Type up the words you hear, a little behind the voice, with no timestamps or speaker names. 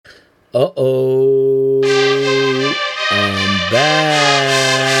Uh-oh. I'm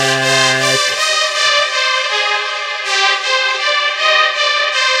back.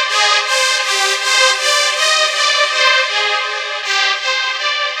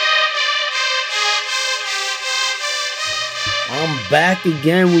 I'm back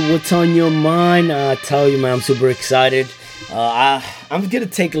again with What's on Your Mind. I tell you, man, I'm super excited. I'm going to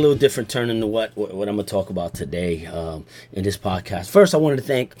take a little different turn into what I'm going to talk about today in this podcast. First, I wanted to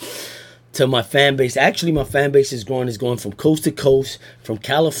thank to my fan base. Actually, my fan base is going from coast to coast, from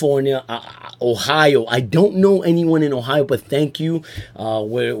California, Ohio. I don't know anyone in Ohio, but thank you.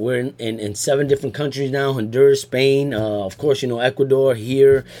 We're in 7 different countries now: Honduras, Spain, of course, Ecuador,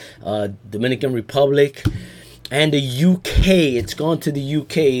 here, Dominican Republic, and the UK. It's gone to the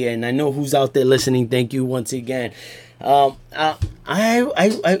UK, and I know who's out there listening. Thank you once again. I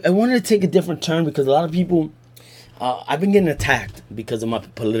wanted to take a different turn because a lot of people. I've been getting attacked because of my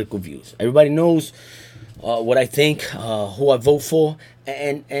political views. Everybody knows what I think, who I vote for,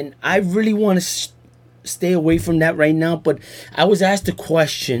 and I really want to stay away from that right now. But I was asked the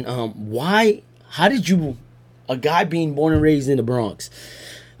question, why? How did you, a guy being born and raised in the Bronx,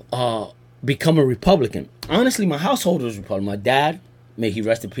 become a Republican? Honestly, my household was Republican. My dad, may he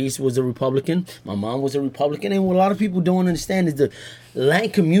rest in peace, was a Republican. My mom was a Republican. And what a lot of people don't understand is the Latin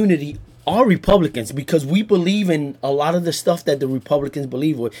community are Republicans because we believe in a lot of the stuff that the Republicans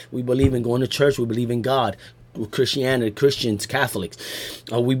believe. We believe in going to church. We believe in God, Christianity, Christians, Catholics.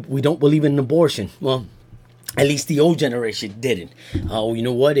 We don't believe in abortion. Well, at least the old generation didn't. You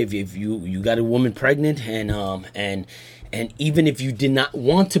know what? If you got a woman pregnant and even if you did not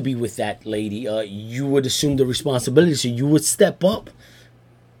want to be with that lady, you would assume the responsibility. So you would step up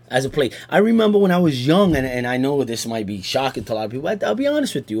as a play. I remember when I was young, and I know this might be shocking to a lot of people. I'll be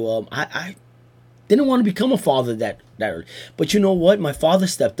honest with you. I didn't want to become a father that early. But you know what? My father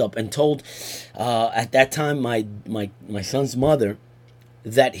stepped up and told, at that time, my son's mother,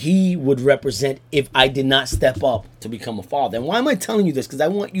 that he would represent if I did not step up to become a father. And why am I telling you this? Because I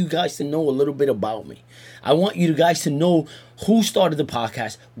want you guys to know a little bit about me. I want you guys to know who started the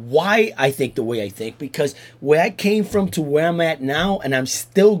podcast, why I think the way I think, because where I came from to where I'm at now, and I'm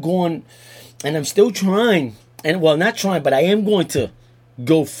still going, and I'm still trying, and well, not trying, but I am going to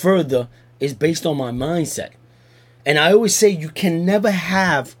go further, is based on my mindset. And I always say you can never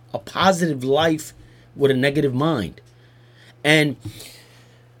have a positive life with a negative mind. And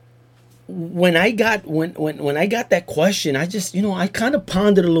when I got that question, I just, I kind of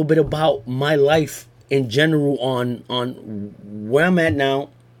pondered a little bit about my life in general on where I'm at now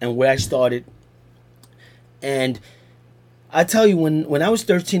and where I started. And I tell you, when I was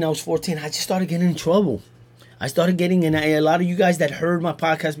 13, I was 14, I just started getting in trouble. I started getting, and a lot of you guys that heard my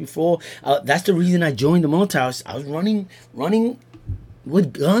podcast before, that's the reason I joined the military. I was running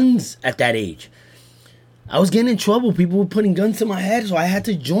with guns at that age. I was getting in trouble. People were putting guns to my head, so I had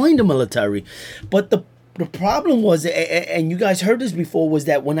to join the military. But the problem was, and you guys heard this before, was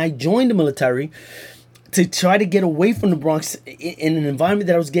that when I joined the military, to try to get away from the Bronx in an environment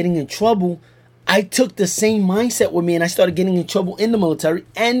that I was getting in trouble, I took the same mindset with me, and I started getting in trouble in the military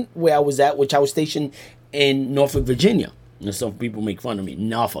and where I was at, which I was stationed in Norfolk, Virginia. And some people make fun of me.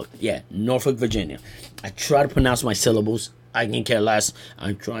 Norfolk, Virginia. I try to pronounce my syllables. I can care less.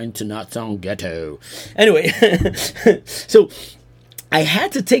 I'm trying to not sound ghetto. Anyway, so I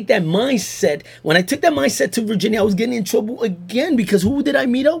had to take that mindset. When I took that mindset to Virginia, I was getting in trouble again because who did I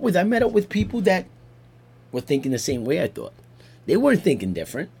meet up with? I met up with people that were thinking the same way I thought. They weren't thinking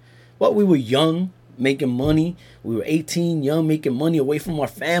different. Well, we were young, making money. We were 18, young, making money away from our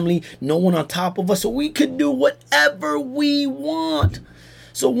family. No one on top of us. So we could do whatever we want.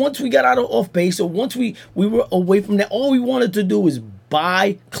 So once we got out of off base, or once we were away from that, all we wanted to do was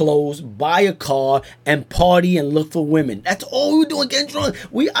buy clothes, buy a car, and party and look for women. That's all we were doing, getting drunk.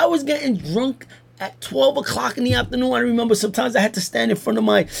 I was getting drunk at 12 o'clock in the afternoon. I remember sometimes I had to stand in front of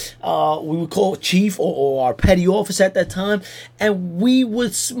my, we would call chief or our petty officer at that time, and we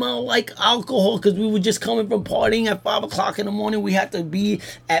would smell like alcohol because we were just coming from partying at 5 o'clock in the morning. We had to be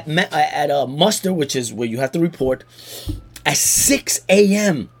at muster, which is where you have to report, at 6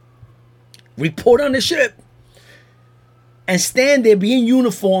 a.m. Report on the ship. And stand there, be in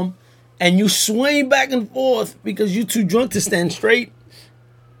uniform, and you swaying back and forth because you're too drunk to stand straight.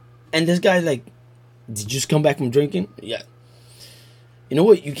 And this guy's like, did you just come back from drinking? Yeah. You know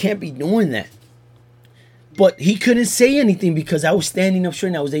what? You can't be doing that. But he couldn't say anything because I was standing up straight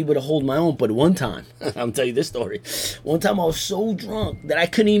and I was able to hold my own. But one time, I'll tell you this story. One time I was so drunk that I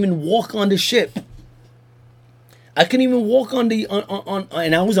couldn't even walk on the ship. I couldn't even walk on the on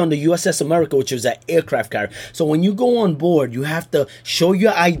and I was on the USS America, which was an aircraft carrier. So when you go on board, you have to show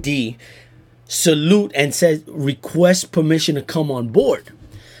your ID, salute, and says request permission to come on board.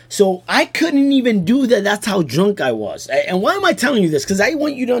 So I couldn't even do that. That's how drunk I was. And why am I telling you this? Because I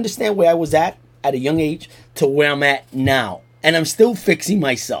want you to understand where I was at a young age to where I'm at now. And I'm still fixing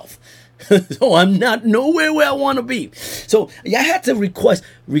myself. So I'm not nowhere where I want to be. So I had to request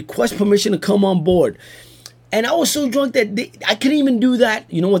permission to come on board. And I was so drunk that I couldn't even do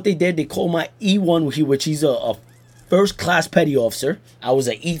that. You know what they did? They called my E1, which he's a first class petty officer. I was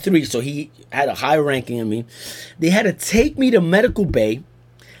an E3, so he had a higher ranking than me. They had to take me to medical bay,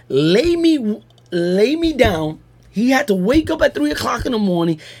 lay me down. He had to wake up at 3 o'clock in the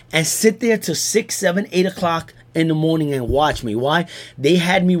morning and sit there till 6, 7, 8 o'clock in the morning and watch me. Why? They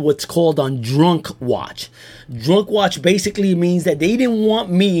had me what's called on drunk watch. Drunk watch basically means that they didn't want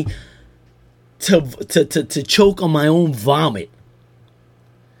me to choke on my own vomit.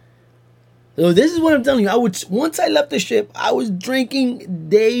 So this is what I'm telling you. Once I left the ship, I was drinking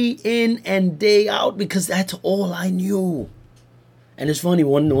day in and day out because that's all I knew. And it's funny,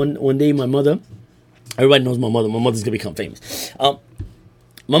 one day my mother, everybody knows my mother. My mother's gonna become famous. My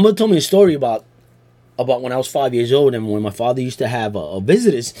mother told me a story about when I was 5 years old and when my father used to have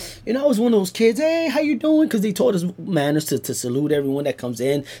visitors. You know, I was one of those kids, hey, how you doing? Because they taught us manners to salute everyone that comes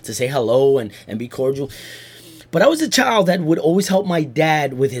in, to say hello and be cordial. But I was a child that would always help my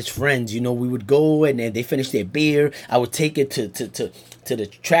dad with his friends. You know, we would go and they finished their beer. I would take it to the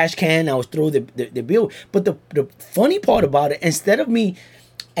trash can. I would throw the beer. But the funny part about it, instead of me,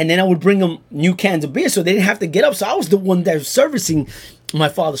 and then I would bring them new cans of beer so they didn't have to get up. So I was the one that was servicing my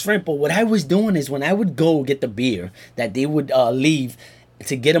father's friend. But what I was doing is when I would go get the beer that they would leave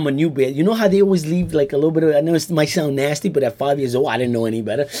to get them a new beer. You know how they always leave like a little bit of, I know it might sound nasty, but at 5 years old, I didn't know any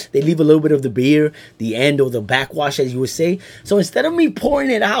better. They leave a little bit of the beer, the end or the backwash, as you would say. So instead of me pouring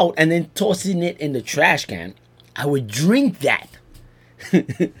it out and then tossing it in the trash can, I would drink that.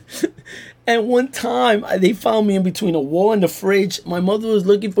 And one time, they found me in between a wall and the fridge. My mother was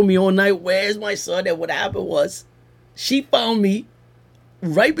looking for me all night. Where's my son? And what happened was, she found me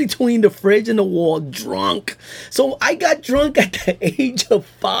right between the fridge and the wall, drunk. So I got drunk at the age of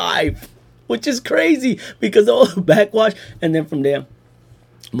 5, which is crazy because all the backwash. And then from there,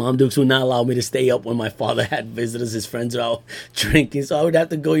 Mom Dukes would not allow me to stay up when my father had visitors. His friends were out drinking. So I would have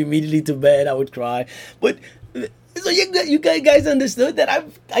to go immediately to bed. I would cry. But so you guys understood that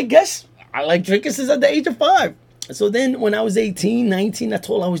I guess I like drinking since at the age of 5. So then when I was 18, 19, that's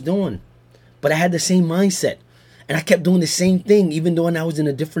all I was doing. But I had the same mindset. And I kept doing the same thing even though I was in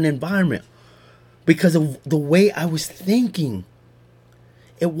a different environment. Because of the way I was thinking.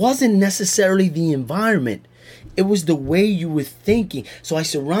 It wasn't necessarily the environment. It was the way you were thinking. So I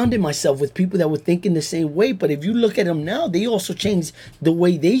surrounded myself with people that were thinking the same way. But if you look at them now, they also changed the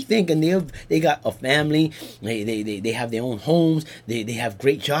way they think. And they got a family. They have their own homes. They have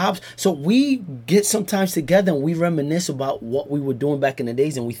great jobs. So we get sometimes together and we reminisce about what we were doing back in the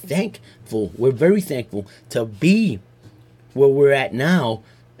days. And we're very thankful to be where we're at now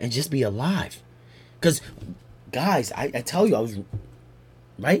and just be alive. Because, guys, I tell you, I was...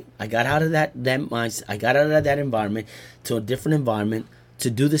 Right? I got out of that mindset. I got out of that environment to a different environment to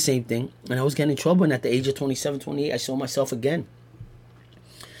do the same thing. And I was getting in trouble. And at the age of 27, 28, I saw myself again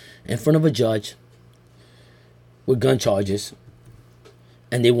in front of a judge with gun charges.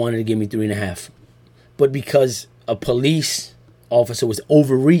 And they wanted to give me 3.5. But because a police officer was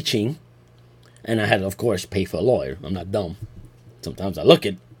overreaching, and I had to, of course, pay for a lawyer. I'm not dumb. Sometimes I look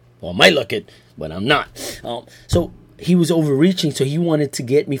it, or I might look it, but I'm not. So he was overreaching, so he wanted to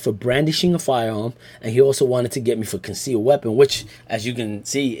get me for brandishing a firearm, and he also wanted to get me for concealed weapon, which, as you can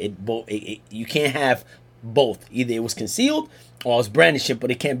see, you can't have both. Either it was concealed or I was brandishing, but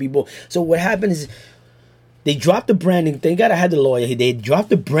it can't be both. So what happened is they dropped the branding. Thank God I had the lawyer. They dropped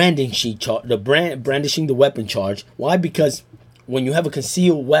the branding sheet, brandishing the weapon charge. Why? Because when you have a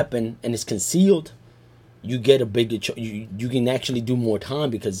concealed weapon and it's concealed, you get a bigger, you can actually do more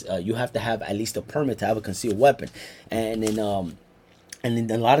time because you have to have at least a permit to have a concealed weapon. And in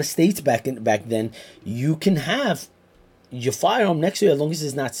a lot of states back then, you can have your firearm next to you as long as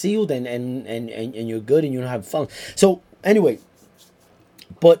it's not sealed and you're good and you don't have fun. So anyway,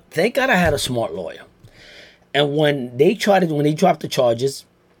 but thank God I had a smart lawyer. And when they dropped the charges,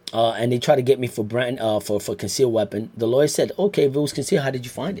 and they tried to get me for for concealed weapon, the lawyer said, okay, if it was concealed, how did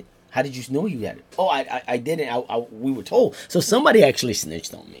you find it? How did you know you had it? Oh, I didn't. We were told. So somebody actually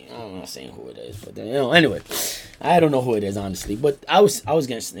snitched on me. I'm not saying who it is, but anyway, I don't know who it is honestly. But I was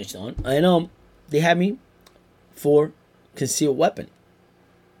getting snitched on, and they had me for concealed weapon.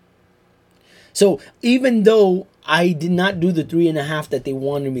 So even though I did not do the 3.5 that they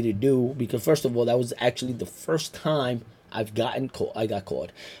wanted me to do, because first of all, that was actually the first time I've gotten caught. I got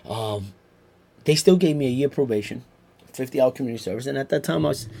caught. They still gave me a year probation, 50-hour community service, and at that time I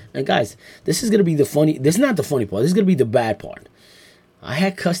was. And guys, this is gonna be the funny. This is not the funny part. This is gonna be the bad part. I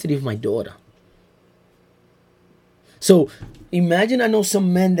had custody of my daughter. So imagine, I know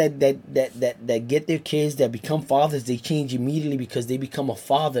some men that get their kids, that become fathers, they change immediately because they become a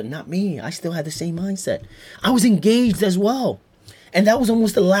father. Not me. I still had the same mindset. I was engaged as well. And that was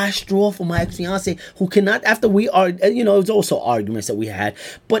almost the last straw for my ex-fiance, who cannot, after we are, it was also arguments that we had,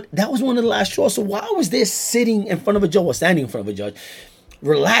 but that was one of the last straws. So while I was there sitting in front of a judge, or standing in front of a judge,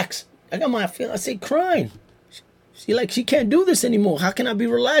 relaxed, I got my fiance crying. She can't do this anymore. How can I be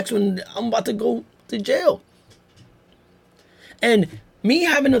relaxed when I'm about to go to jail? And me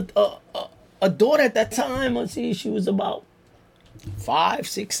having a daughter at that time, let's see, she was about 5,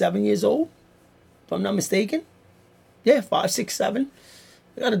 6, 7 years old, if I'm not mistaken. Yeah, 5, 6, 7.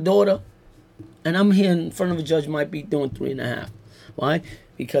 I got a daughter, and I'm here in front of a judge, might be doing 3.5. Why?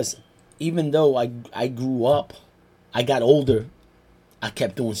 Because even though I grew up, I got older, I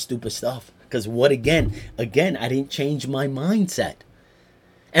kept doing stupid stuff. Because what again, I didn't change my mindset.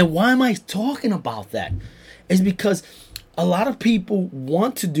 And why am I talking about that? It's because a lot of people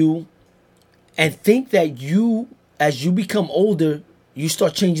want to do and think that you, as you become older, you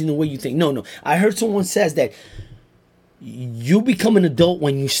start changing the way you think. No. I heard someone says that you become an adult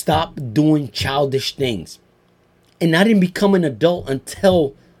when you stop doing childish things. And I didn't become an adult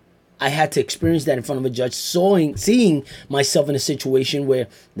until I had to experience that in front of a judge, seeing myself in a situation where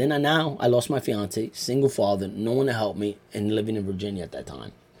then I lost my fiance, single father, no one to help me, and living in Virginia at that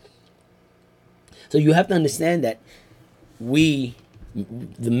time. So you have to understand that we,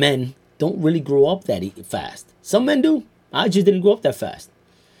 the men, don't really grow up that fast. Some men do. I just didn't grow up that fast.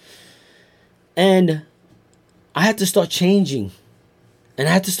 And I had to start changing. And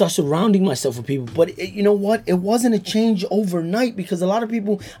I had to start surrounding myself with people. But you know what? It wasn't a change overnight, because a lot of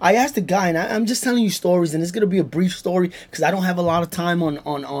people, I asked a guy, and I'm just telling you stories, and it's going to be a brief story because I don't have a lot of time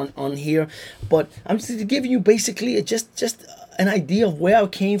on here. But I'm just giving you basically just an idea of where I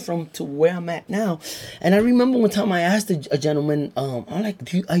came from to where I'm at now. And I remember one time I asked a gentleman, I'm like,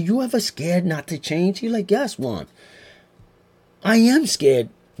 are you ever scared not to change? He's like, yes, Juan. I am scared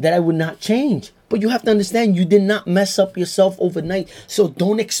that I would not change. But you have to understand, you did not mess up yourself overnight. So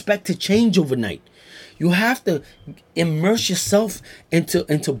don't expect to change overnight. You have to immerse yourself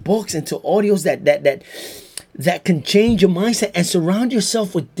into books, into audios that can change your mindset, and surround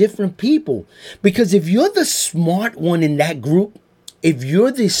yourself with different people. Because if you're the smart one in that group, if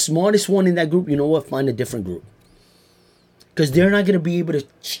you're the smartest one in that group, you know what? Find a different group. Because they're not going to be able to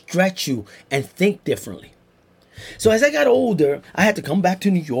stretch you and think differently. So as I got older, I had to come back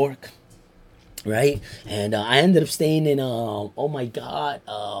to New York. Right? And I ended up staying in,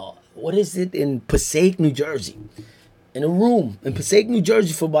 what is it? In Passaic, New Jersey. In a room in Passaic, New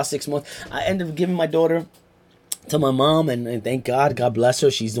Jersey for about 6 months. I ended up giving my daughter to my mom, and thank God bless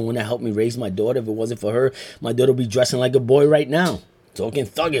her. She's the one that helped me raise my daughter. If it wasn't for her, my daughter would be dressing like a boy right now. Talking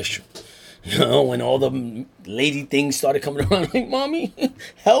thuggish. You know, when all the lady things started coming around, like, mommy,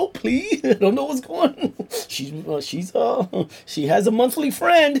 help, please. I don't know what's going on. She has a monthly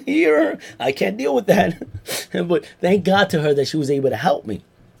friend here. I can't deal with that. But thank God to her that she was able to help me.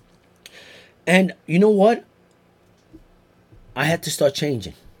 And you know what? I had to start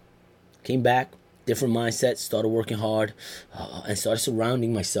changing. Came back, different mindset, started working hard, and started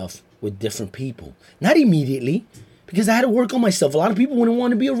surrounding myself with different people. Not immediately, because I had to work on myself. A lot of people wouldn't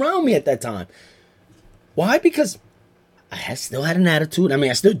want to be around me at that time. Why? Because I still had an attitude. I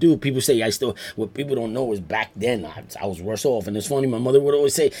mean, I still do. People say what people don't know is back then I was worse off. And it's funny, my mother would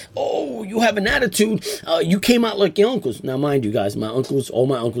always say, oh, you have an attitude. You came out like your uncles. Now, mind you guys, all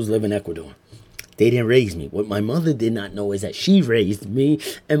my uncles live in Ecuador. They didn't raise me. What my mother did not know is that she raised me,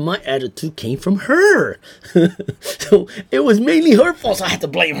 and my attitude came from her. So it was mainly her fault, so I had to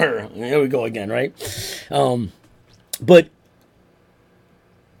blame her. Here we go again, right? But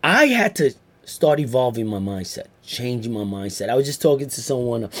I had to start evolving my mindset, changing my mindset. I was just talking to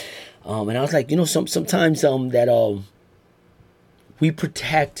someone, and I was like, sometimes we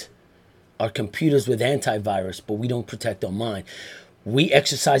protect our computers with antivirus, but we don't protect our mind. We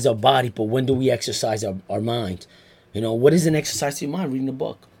exercise our body, but when do we exercise our mind? What is an exercise to your mind? Reading a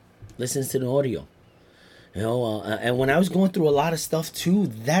book, listening to the audio. And when I was going through a lot of stuff too,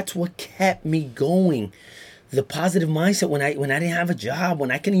 that's what kept me going the positive mindset when I didn't have a job,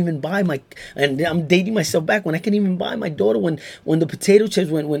 when I couldn't even buy my, and I'm dating myself back, when I couldn't even buy my daughter, when the potato chips,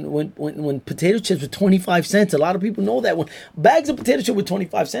 when potato chips were 25 cents. A lot of people know that when bags of potato chips were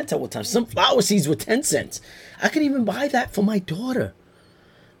 25 cents at one time. Some flour seeds were 10 cents. I couldn't even buy that for my daughter.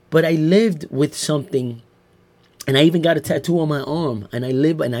 But I lived with something, and I even got a tattoo on my arm, and I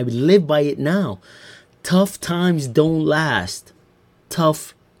live by it now. Tough times don't last.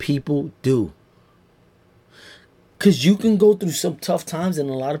 Tough people do. Because you can go through some tough times, and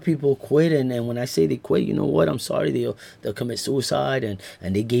a lot of people quit. And when I say they quit, you know what? I'm sorry. They'll commit suicide, and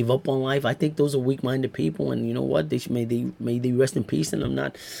they gave up on life. I think those are weak-minded people. And you know what? May they rest in peace. And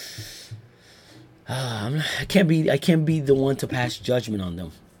I can't be the one to pass judgment on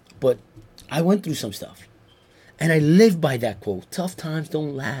them. But I went through some stuff. And I live by that quote. Tough times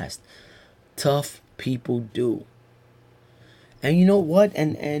don't last. Tough people do. And you know what?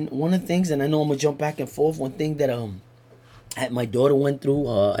 And one of the things, and I know I'm gonna jump back and forth. One thing that my daughter went through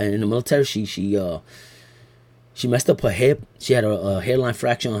in the military, she messed up her hip. She had a hairline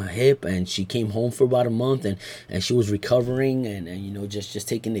fracture on her hip, and she came home for about a month, and she was recovering, and you know, just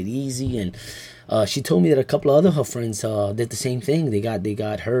taking it easy. And she told me that a couple of other her friends did the same thing. They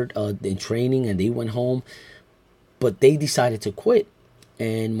got hurt in training, and they went home, but they decided to quit.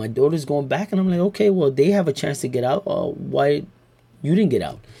 And my daughter's going back, and I'm like, okay, well, they have a chance to get out. Why you didn't get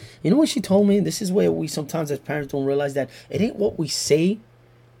out? You know what she told me? This is where we sometimes as parents don't realize that it ain't what we say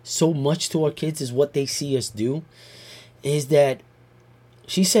so much to our kids is what they see us do. Is that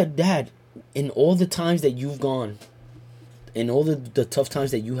she said, Dad, in all the times that you've gone, in all the tough times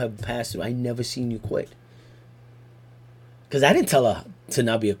that you have passed through, I never seen you quit. Because I didn't tell her to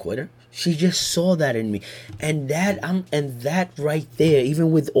not be a quitter. She just saw that in me. And that right there,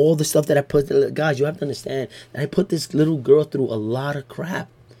 even with all the stuff that I put, guys, you have to understand that I put this little girl through a lot of crap.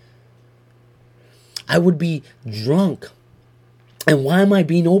 I would be drunk. And why am I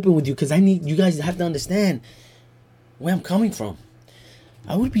being open with you? Because you guys have to understand where I'm coming from.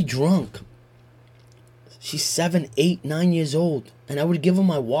 I would be drunk. She's 7, 8, 9 years old. And I would give her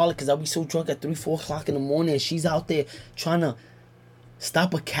my wallet because I'd be so drunk at 3, 4 o'clock in the morning. And she's out there trying to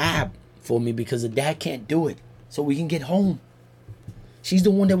stop a cab for me because her dad can't do it so we can get home. She's the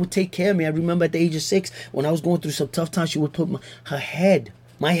one that would take care of me. I remember at the age of 6 when I was going through some tough times, she would put my head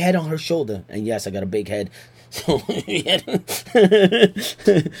on her shoulder. And yes, I got a big head. So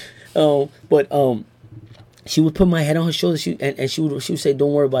she would put my head on her shoulder. She would say,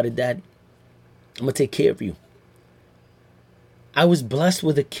 don't worry about it, Dad. I'm gonna take care of you. I was blessed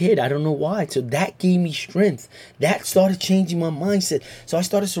with a kid. I don't know why. So that gave me strength. That started changing my mindset. So I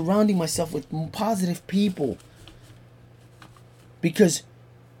started surrounding myself with positive people. Because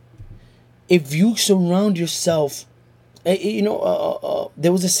if you surround yourself,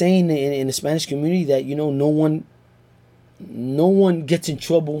 there was a saying in the Spanish community that, no one gets in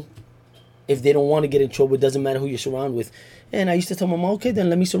trouble if they don't want to get in trouble. It doesn't matter who you're surrounded with. And I used to tell my mom, okay, then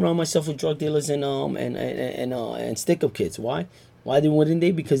let me surround myself with drug dealers and stick-up kids. Why? Why wouldn't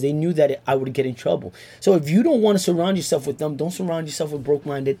they? Because they knew that I would get in trouble. So if you don't want to surround yourself with them, don't surround yourself with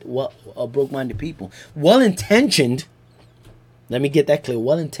broke-minded people. Well-intentioned, let me get that clear.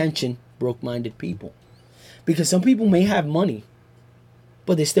 Well-intentioned, broke-minded people. Because some people may have money,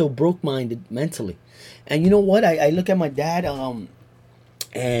 but they're still broke-minded mentally. And you know what? I look at my dad,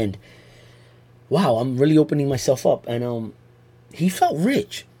 and wow, I'm really opening myself up. And he felt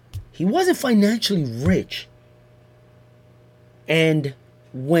rich. He wasn't financially rich. And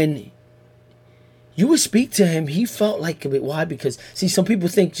when you would speak to him, he felt like a bit. Why? Because, see, some people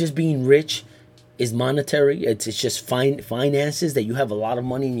think just being rich is monetary. It's just finances, that you have a lot of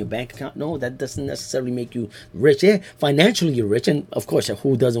money in your bank account. No, that doesn't necessarily make you rich. Yeah, financially you're rich. And, of course,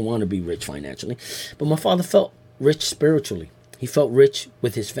 who doesn't want to be rich financially? But my father felt rich spiritually. He felt rich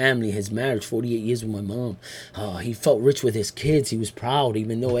with his family, his marriage, 48 years with my mom. He felt rich with his kids. He was proud,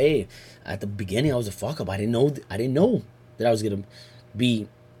 even though, hey, at the beginning I was a fuck up. I didn't know that I was going to be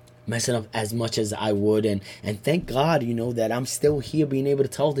messing up as much as I would. And thank God, that I'm still here being able to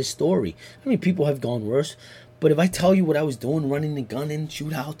tell this story. I mean, people have gone worse. But if I tell you what I was doing, running the gun in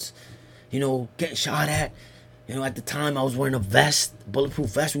shootouts, getting shot at. At the time I was wearing a vest, bulletproof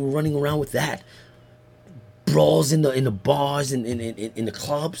vest. We were running around with that. Brawls in the bars and in the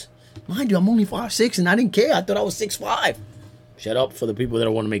clubs. Mind you, I'm only 5'6", and I didn't care. I thought I was 6'5". Shut up for the people that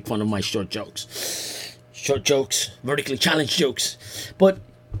want to make fun of my short jokes. Short jokes, vertically challenged jokes.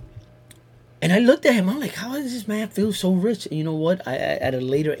 And I looked at him, I'm like, how does this man feel so rich? And you know what? At a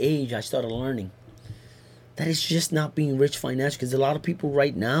later age, I started learning that it's just not being rich financially. Because a lot of people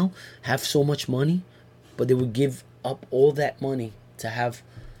right now have so much money, but they would give up all that money to have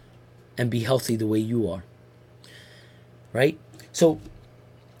and be healthy the way you are. right? So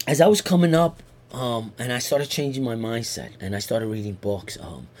as I was coming up, and I started changing my mindset, and I started reading books.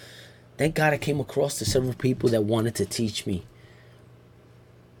 Thank God I came across to several people that wanted to teach me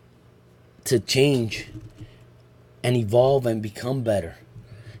to change and evolve and become better.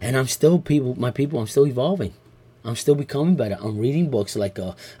 And I'm still I'm still evolving. I'm still becoming better. I'm reading books like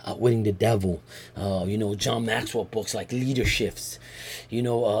Outwitting the Devil, John Maxwell books like Leaderships.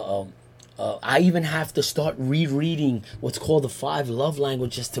 I even have to start rereading what's called the 5 love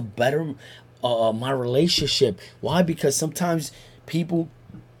languages to better my relationship. Why? Because sometimes people,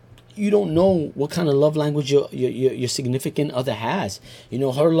 you don't know what kind of love language your significant other has.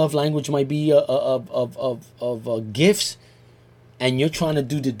 Her love language might be of gifts, and you're trying to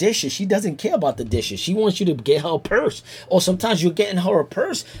do the dishes. She doesn't care about the dishes. She wants you to get her a purse. Or sometimes you're getting her a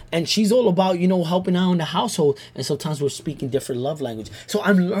purse and she's all about, helping out in the household. And sometimes we're speaking different love language. So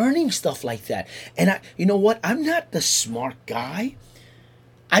I'm learning stuff like that. And you know what? I'm not the smart guy.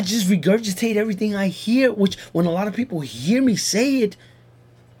 I just regurgitate everything I hear, which when a lot of people hear me say it,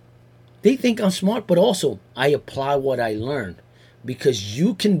 they think I'm smart, but also I apply what I learned. Because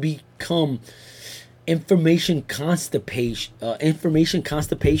you can become information constipation,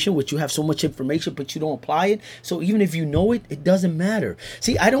 which you have so much information but you don't apply it. So even if you know it, it doesn't matter.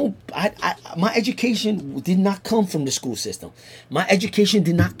 See, my education did not come from the school system. My education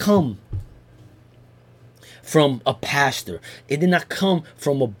did not come from a pastor. It did not come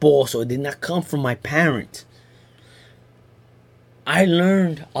from a boss, or it did not come from my parents. I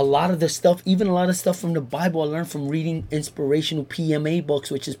learned a lot of the stuff, even a lot of stuff from the Bible, I learned from reading inspirational PMA books,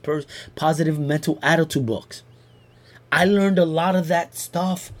 which is positive mental attitude books. I learned a lot of that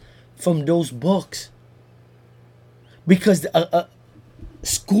stuff from those books. Because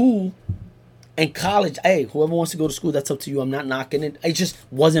school and college, hey, whoever wants to go to school, that's up to you. I'm not knocking it. It just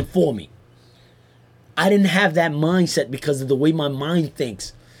wasn't for me. I didn't have that mindset because of the way my mind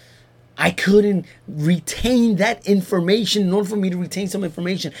thinks. I couldn't retain that information. In order for me to retain some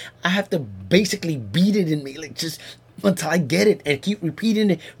information, I have to basically beat it in me, like just until I get it, and keep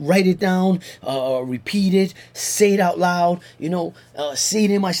repeating it. Write it down, repeat it, say it out loud. Say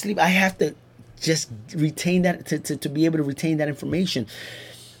it in my sleep. I have to just retain that to be able to retain that information.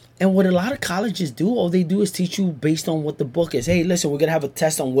 And what a lot of colleges do, all they do is teach you based on what the book is. Hey, listen, we're going to have a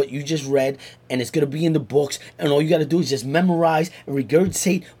test on what you just read, and it's going to be in the books. And all you got to do is just memorize and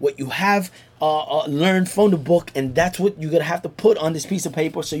regurgitate what you have learned from the book. And that's what you're going to have to put on this piece of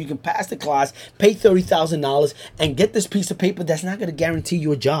paper so you can pass the class, pay $30,000, and get this piece of paper that's not going to guarantee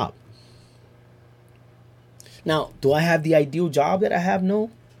you a job. Now, do I have the ideal job that I have? No.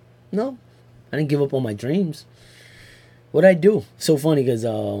 I didn't give up on my dreams. What I do? So funny because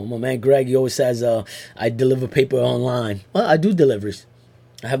my man Greg, he always says I deliver paper online. Well, I do deliveries.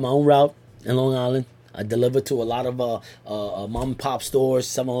 I have my own route in Long Island. I deliver to a lot of mom and pop stores,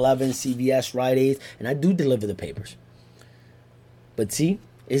 7-Eleven, CVS, Rite Aid, and I do deliver the papers. But see,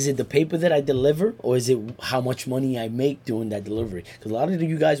 is it the paper that I deliver, or is it how much money I make doing that delivery? Because a lot of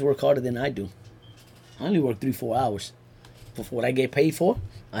you guys work harder than I do. I only work 3-4 hours. For what I get paid for,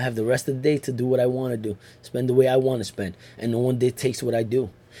 I have the rest of the day to do what I want to do, spend the way I want to spend, and no one dictates what I do.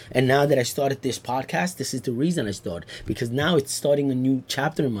 And now that I started this podcast, this is the reason I started, because now it's starting a new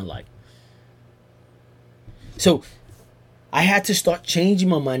chapter in my life. So I had to start changing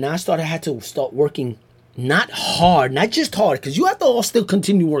my mind. Now I had to start working not hard, not just hard, because you have to all still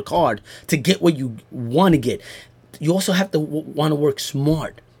continue to work hard to get what you want to get. You also have to want to work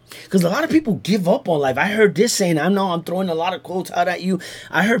smart. Because a lot of people give up on life. I heard this saying, I know I'm throwing a lot of quotes out at you.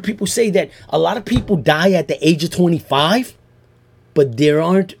 I heard people say that a lot of people die at the age of 25, but they're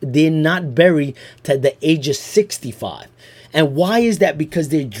not buried to the age of 65. And why is that? Because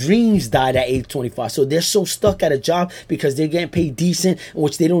their dreams died at age 25. So they're so stuck at a job because they're getting paid decent,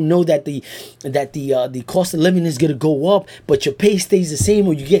 which they don't know that the cost of living is going to go up, but your pay stays the same,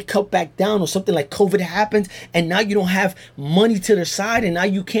 or you get cut back down, or something like COVID happens, and now you don't have money to the side, and now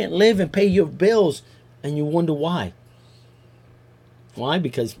you can't live and pay your bills, and you wonder why. Why?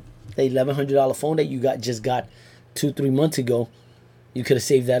 Because the $1,100 phone that you just got 2-3 months ago, you could have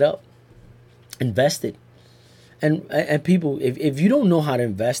saved that up, invested. And people, if you don't know how to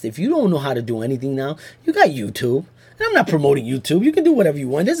invest, if you don't know how to do anything now, you got YouTube. And I'm not promoting YouTube. You can do whatever you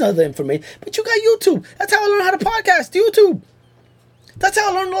want. There's other information. But you got YouTube. That's how I learned how to podcast. YouTube. That's how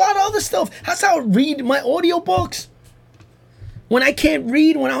I learned a lot of other stuff. That's how I read my audiobooks. When I can't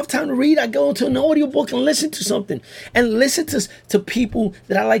read, when I have time to read, I go into an audiobook and listen to something. And listen to people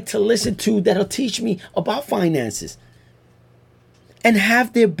that I like to listen to that'll teach me about finances. And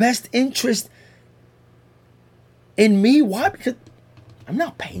have their best interest in me. Why? Because I'm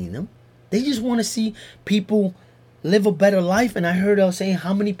not paying them. They just want to see people live a better life. And I heard her saying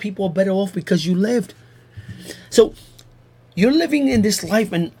how many people are better off because you lived. So you're living in this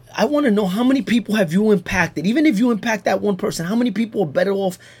life, and I want to know how many people have you impacted. Even if you impact that one person, how many people are better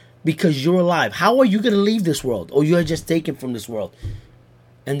off because you're alive? How are you going to leave this world? Or you're just taken from this world?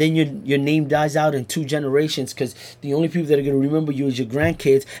 And then your name dies out in 2 generations, because the only people that are going to remember you is your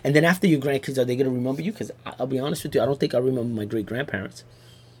grandkids. And then after your grandkids, are they going to remember you? Because I'll be honest with you, I don't think I remember my great-grandparents.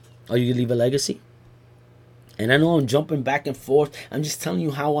 Are you going to leave a legacy? And I know I'm jumping back and forth. I'm just telling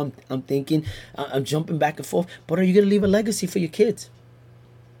you how I'm thinking. I'm jumping back and forth. But are you going to leave a legacy for your kids?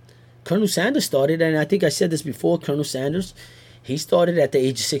 Colonel Sanders started, and I think I said this before, Colonel Sanders, he started at the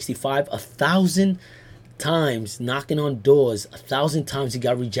age of 65, 1,000 times knocking on doors. 1,000 times he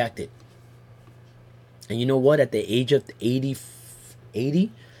got rejected. And you know what? At the age of 85,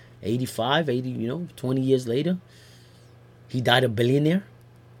 20 years later, he died a billionaire.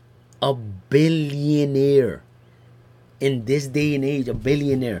 A billionaire. In this day and age, a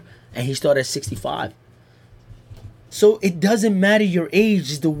billionaire. And he started at 65. So it doesn't matter your age,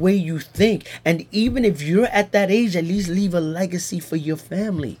 it's the way you think. And even if you're at that age, at least leave a legacy for your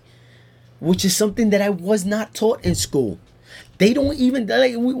family, which is something that I was not taught in school. They don't even,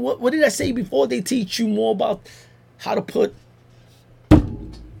 like, what did I say before? They teach you more about how to put,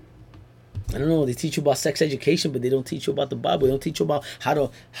 I don't know, they teach you about sex education, but they don't teach you about the Bible. They don't teach you about how to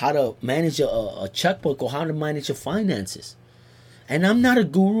manage a checkbook or how to manage your finances. And I'm not a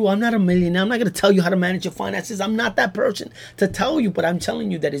guru. I'm not a millionaire. I'm not going to tell you how to manage your finances. I'm not that person to tell you, but I'm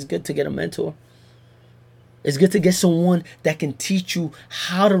telling you that it's good to get a mentor. It's good to get someone that can teach you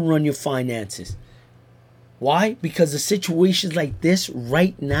how to run your finances. Why? Because the situations like this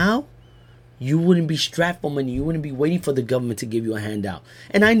right now, you wouldn't be strapped for money. You wouldn't be waiting for the government to give you a handout.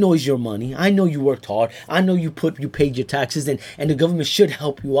 And I know it's your money. I know you worked hard. I know you paid your taxes, and the government should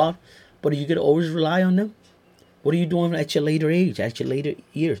help you out. But are you going to always rely on them? What are you doing at your later age, at your later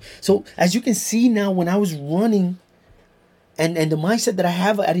years? So as you can see now, when I was running, and the mindset that I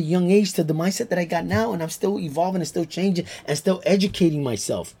have at a young age to the mindset that I got now, and I'm still evolving and still changing and still educating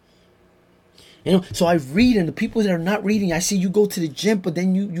myself. So I read, and the people that are not reading, I see you go to the gym, but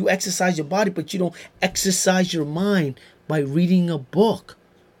then you exercise your body, but you don't exercise your mind by reading a book.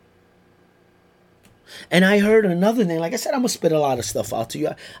 And I heard another thing. Like I said, I'm going to spit a lot of stuff out to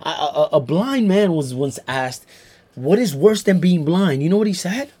you. A blind man was once asked, what is worse than being blind? You know what he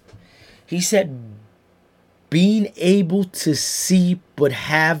said? He said, being able to see but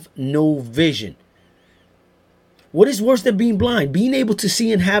have no vision. What is worse than being blind? Being able to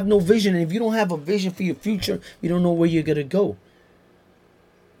see and have no vision. And if you don't have a vision for your future, you don't know where you're going to go.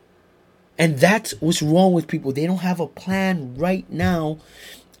 And that's what's wrong with people. They don't have a plan right now.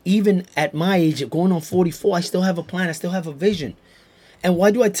 Even at my age, going on 44, I still have a plan. I still have a vision. And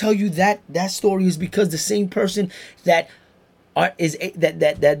why do I tell you that story? Is because the same person that are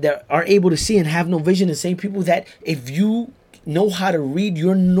able to see and have no vision, the same people that if you know how to read,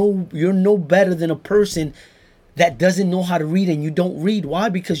 you're no better than a person that doesn't know how to read and you don't read. Why?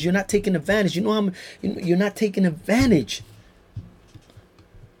 Because you're not taking advantage. You're not taking advantage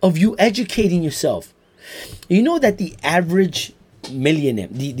of you educating yourself. You know that the average millionaire,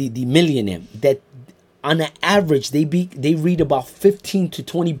 the millionaire, that on an average they read about 15 to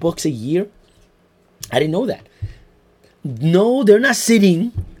 20 books a year. I didn't know that. No, they're not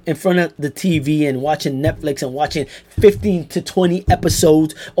sitting in front of the TV and watching Netflix and watching 15 to 20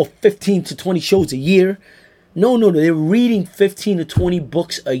 episodes or 15 to 20 shows a year. No, they're reading 15 to 20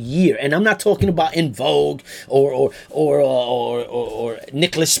 books a year. And I'm not talking about In Vogue or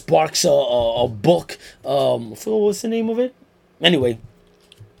Nicholas Sparks a book. What's the name of it? Anyway.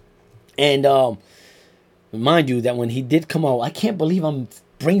 And mind you that when he did come out, I can't believe I'm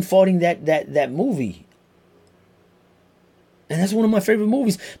brain farting that movie. And that's one of my favorite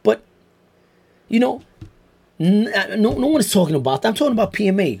movies. But, no one is talking about that. I'm talking about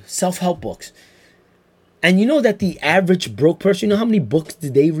PMA, self-help books. And you know that the average broke person, you know how many books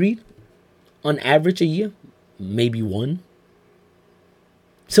did they read on average a year? Maybe one.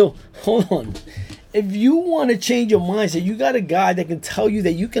 So, hold on. If you want to change your mindset, you got a guy that can tell you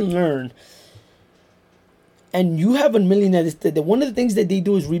that you can learn. And you have a millionaire that one of the things that they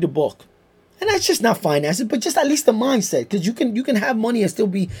do is read a book. And that's just not finances, but just at least the mindset. Because you can have money and still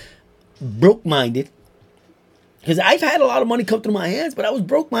be broke-minded. Because I've had a lot of money come through my hands, but I was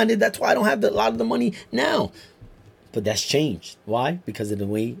broke-minded. That's why I don't have a lot of the money now. But that's changed. Why? Because of the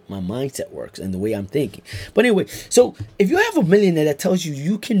way my mindset works and the way I'm thinking. But anyway, so if you have a millionaire that tells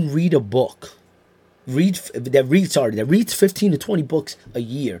you can read a book, that reads 15 to 20 books a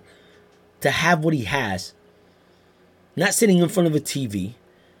year to have what he has, not sitting in front of a TV,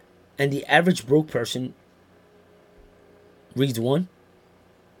 and the average broke person reads 1.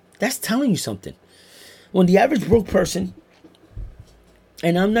 That's telling you something. When the average broke person,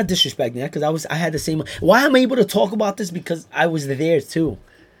 and I'm not disrespecting that because I had the same. Why I'm able to talk about this? Because I was there too.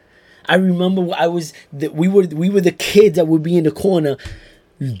 I remember we were the kids that would be in the corner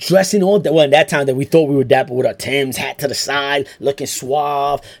dressing all that. Well, in that time that we thought we were dapper with our Tim's hat to the side, looking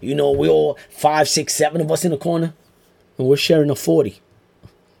suave. We all 5, 6, 7 of us in the corner, and we're sharing a 40.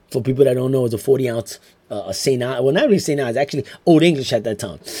 For people that don't know, it's a 40-ounce St. Ives. Well, not really St. Ives, actually Old English at that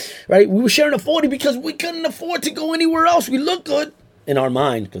time, right? We were sharing a 40 because we couldn't afford to go anywhere else. We looked good in our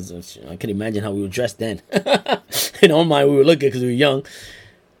mind because I can imagine how we were dressed then. In our mind, we were looking because we were young.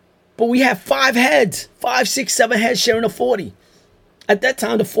 But we had 5 heads, 5, 6, 7 heads sharing a 40. At that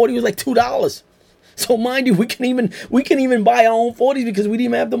time, the 40 was like $2. So mind you, we can even buy our own 40s because we didn't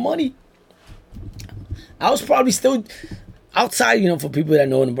even have the money. I was probably still outside, for people that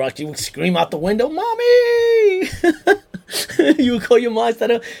know in the Bronx, you would scream out the window, "Mommy!" You would call your mom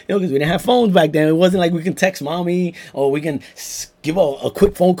instead of, because we didn't have phones back then. It wasn't like we can text mommy or we can give a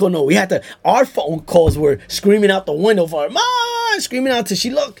quick phone call. No, our phone calls were screaming out the window for her, "Mom!" Screaming out till she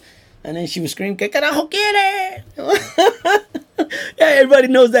looked. And then she would scream, "Que carajo quiere?" Yeah, everybody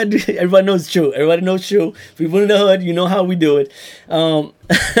knows that. Everybody knows it's true. Everybody knows it's true. People in the hood, you know how we do it.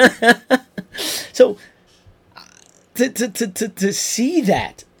 So, to see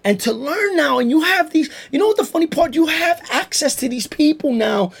that and to learn now, and you have these, what the funny part, you have access to these people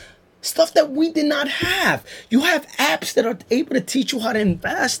now, stuff that we did not have. You have apps that are able to teach you how to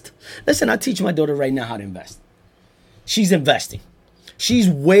invest. Listen, I teach my daughter right now how to invest. She's investing. She's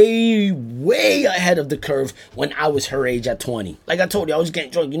way, way ahead of the curve when I was her age at 20. Like I told you, I was getting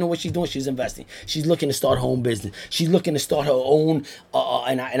drunk. You know what she's doing? She's investing. She's looking to start her own business. She's looking to start her own,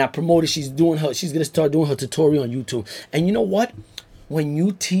 and I promoted, she's going to start doing her tutorial on YouTube. And you know what? When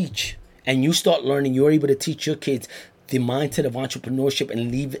you teach and you start learning, you're able to teach your kids the mindset of entrepreneurship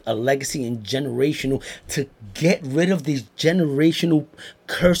and leave a legacy and generational to get rid of this generational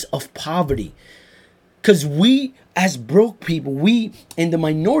curse of poverty. Because we, as broke people, we in the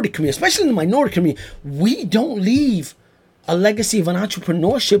minority community, especially in the minority community, we don't leave a legacy of an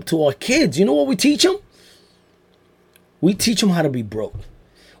entrepreneurship to our kids. You know what we teach them? We teach them how to be broke.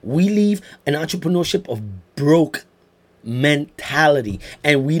 We leave an entrepreneurship of broke mentality.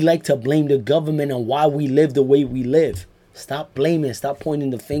 And we like to blame the government on why we live the way we live. Stop blaming. Stop pointing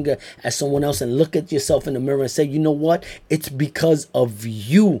the finger at someone else and look at yourself in the mirror and say, you know what? It's because of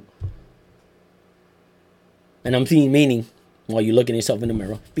you. And I'm meaning, while you're looking at yourself in the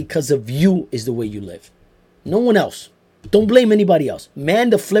mirror, because of you is the way you live. No one else. Don't blame anybody else. Man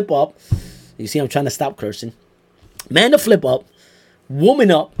to flip up. You see, I'm trying to stop cursing. Man to flip up.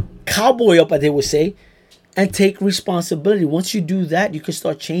 Woman up. Cowboy up, as they would say. And take responsibility. Once you do that, you can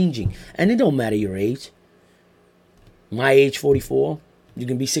start changing. And it don't matter your age. My age, 44. You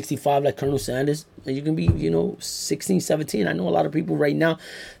can be 65 like Colonel Sanders. And you can be, 16, 17. I know a lot of people right now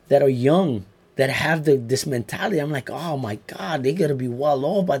that are young, that have this mentality. I'm like, oh my God, they gotta be well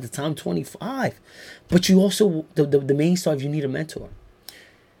off by the time 25. But you also, the main stuff, you need a mentor.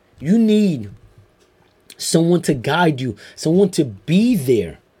 You need someone to guide you, someone to be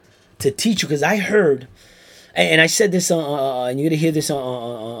there to teach you. Because I heard, and I said this, and you're gonna hear this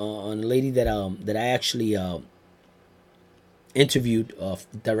on a lady that I actually interviewed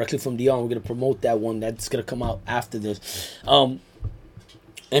directly from DR. We're gonna promote that one that's gonna come out after this.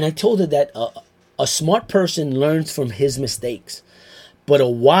 And I told her that a smart person learns from his mistakes, but a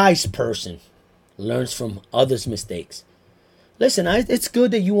wise person learns from others' mistakes. Listen, it's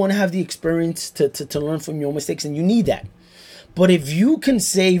good that you want to have the experience to learn from your mistakes, and you need that. But if you can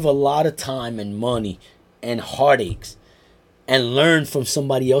save a lot of time and money and heartaches and learn from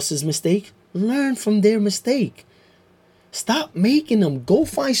somebody else's mistake, learn from their mistake. Stop making them. Go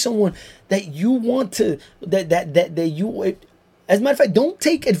find someone that you want to, that you... As a matter of fact, don't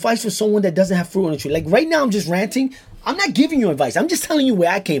take advice from someone that doesn't have fruit on the tree. Like right now, I'm just ranting. I'm not giving you advice. I'm just telling you where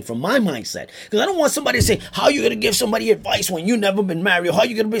I came from, my mindset. Because I don't want somebody to say, how are you going to give somebody advice when you've never been married? Or how are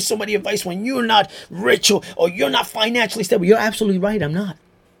you going to give somebody advice when you're not rich or you're not financially stable? You're absolutely right. I'm not.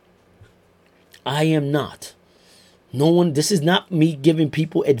 I am not. No one, this is not me giving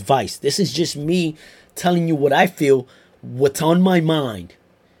people advice. This is just me telling you what I feel, what's on my mind.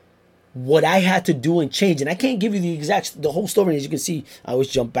 What I had to do and change. And I can't give you the whole story. As you can see, I always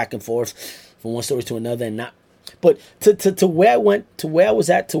jump back and forth from one story to another and not. But to where I went, to where I was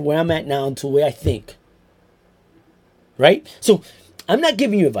at, to where I'm at now, and to where I think. Right? So I'm not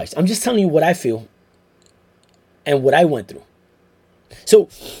giving you advice. I'm just telling you what I feel and what I went through. So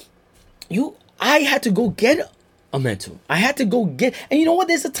I had to go get a mentor. I had to go get, and you know what?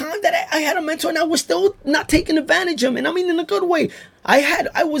 There's a time that I had a mentor and I was still not taking advantage of him. And I mean, in a good way.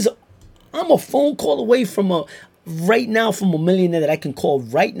 I'm a phone call away from right now from a millionaire that I can call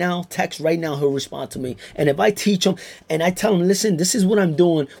right now, text right now, he'll respond to me. And if I teach him and I tell him, listen, this is what I'm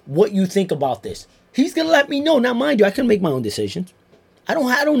doing, what you think about this? He's going to let me know. Now, mind you, I can make my own decisions. I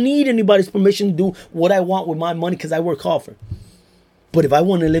don't need anybody's permission to do what I want with my money because I work hard for it. But if I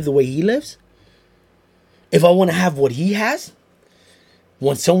want to live the way he lives, if I want to have what he has,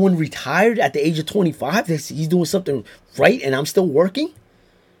 when someone retired at the age of 25, he's doing something right and I'm still working,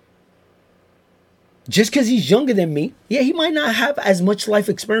 just because he's younger than me, yeah, he might not have as much life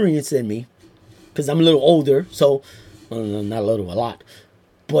experience than me because I'm a little older, so, not a little, a lot.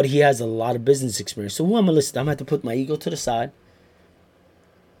 But he has a lot of business experience. So who I'm going to listen to? I'm going to have to put my ego to the side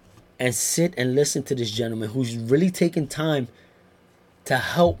and sit and listen to this gentleman who's really taking time to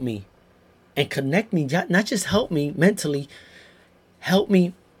help me and connect me, not just help me mentally, help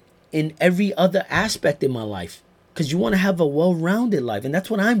me in every other aspect in my life. Because you want to have a well-rounded life. And that's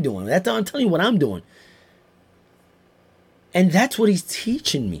what I'm doing. I'm telling you what I'm doing. And that's what he's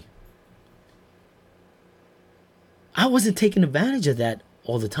teaching me. I wasn't taking advantage of that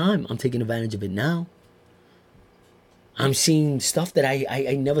all the time. I'm taking advantage of it now. I'm seeing stuff that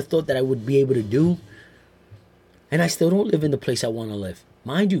I never thought that I would be able to do. And I still don't live in the place I want to live.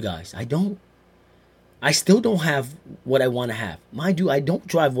 Mind you guys, I don't. I still don't have what I want to have. Mind you, I don't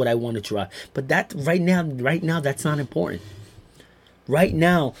drive what I want to drive. But that right now, that's not important. Right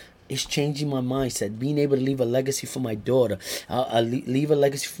now, it's changing my mindset. Being able to leave a legacy for my daughter. Leave a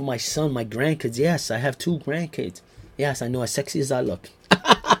legacy for my son, my grandkids. Yes, I have 2 grandkids. Yes, I know, as sexy as I look.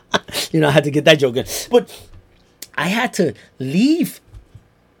 I had to get that joke in. But I had to leave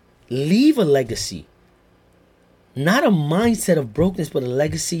a legacy. Not a mindset of brokenness, but a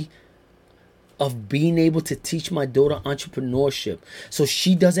legacy of being able to teach my daughter entrepreneurship so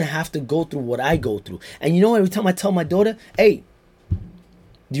she doesn't have to go through what I go through. And you know, every time I tell my daughter, hey,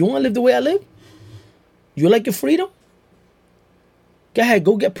 do you want to live the way I live? You like your freedom? Go ahead,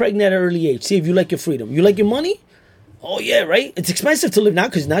 go get pregnant at an early age. See if you like your freedom. You like your money? Oh, yeah, right? It's expensive to live now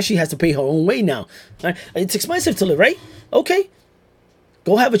because now she has to pay her own way now. Right? It's expensive to live, right? Okay.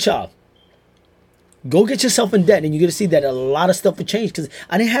 Go have a child. Go get yourself in debt, and you're going to see that a lot of stuff will change because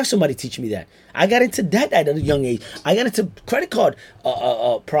I didn't have somebody teach me that. I got into debt at a young age. I got into credit card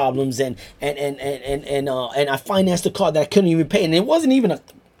problems, and I financed a car that I couldn't even pay, and it wasn't even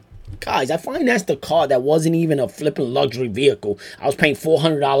I financed a car that wasn't even a flipping luxury vehicle. I was paying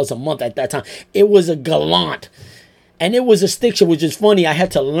 $400 a month at that time. It was a Galant. And it was a stick shift, which is funny. I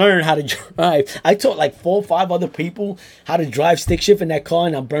had to learn how to drive. I taught like 4 or 5 other people how to drive stick shift in that car,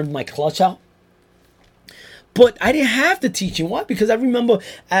 and I burned my clutch out. But I didn't have to teach him. Why? Because I remember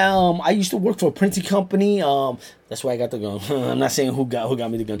I used to work for a printing company. That's where I got the gun. I'm not saying who got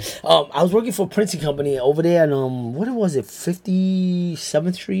me the gun. I was working for a printing company over there at, what was it,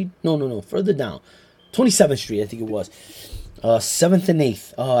 57th Street? No, further down. 27th Street, I think it was. 7th and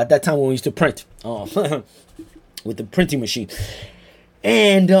 8th. At that time when we used to print. With the printing machine.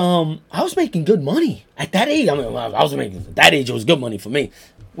 And I was making good money. At that age, at that age, it was good money for me.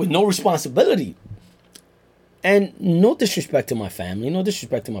 With no responsibility. And no disrespect to my family, no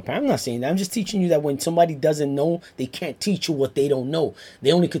disrespect to my parents. I'm not saying that. I'm just teaching you that when somebody doesn't know, they can't teach you what they don't know.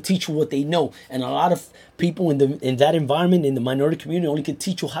 They only could teach you what they know. And a lot of people in that environment, in the minority community, only could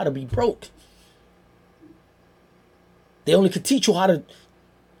teach you how to be broke. They only could teach you how to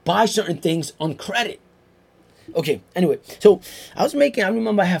buy certain things on credit. Okay, anyway, so I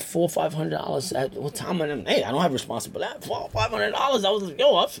remember I had $400 or $500 at one time, and hey, I don't have responsibility. $400 or $500,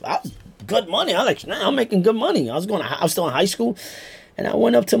 I was good money. I was like, I'm making good money. I was still in high school, and I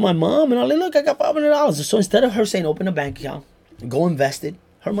went up to my mom, and I was like, look, I got $500. So instead of her saying, open a bank account, go invest it,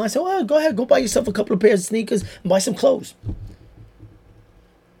 her mom said, well, go ahead, go buy yourself a couple of pairs of sneakers and buy some clothes.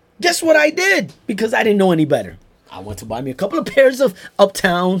 Guess what I did? Because I didn't know any better. I went to buy me a couple of pairs of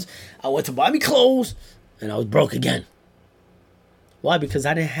Uptowns. I went to buy me clothes. And I was broke again. Why? Because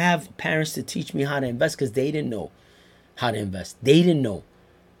I didn't have parents to teach me how to invest because they didn't know how to invest. They didn't know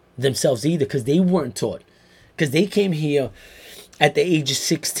themselves either because they weren't taught. Because they came here at the age of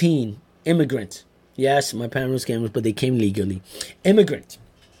 16, immigrants. Yes, my parents came, but they came legally. Immigrants.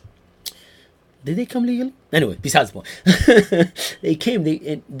 Did they come legally? Anyway, besides the point. They came,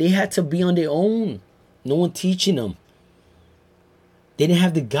 they had to be on their own. No one teaching them. They didn't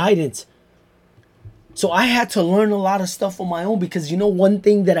have the guidance. So I had to learn a lot of stuff on my own because, one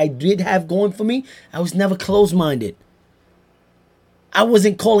thing that I did have going for me, I was never closed-minded. I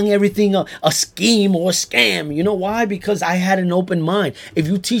wasn't calling everything a scheme or a scam. You know why? Because I had an open mind. If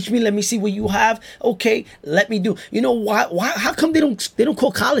you teach me, let me see what you have. Okay, let me do. You know why? How come they don't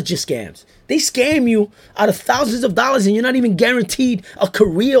call colleges scams? They scam you out of thousands of dollars and you're not even guaranteed a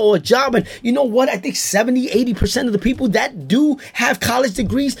career or a job. And you know what? I think 70-80% of the people that do have college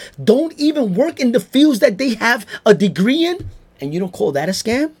degrees don't even work in the fields that they have a degree in. And you don't call that a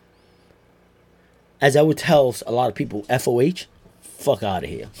scam? As I would tell a lot of people, FOH. Fuck out of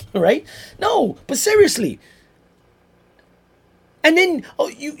here, right? No, but seriously. And then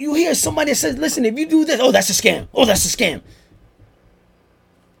you hear somebody that says, listen, if you do this, oh, that's a scam. Oh, that's a scam.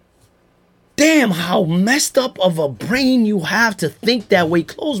 Damn, how messed up of a brain you have to think that way,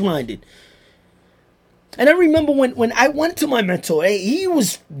 closed-minded. And I remember when I went to my mentor, he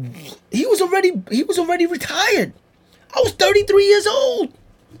was already retired. I was 33 years old.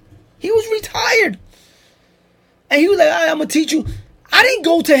 He was retired. And he was like, I'm going to teach you. I didn't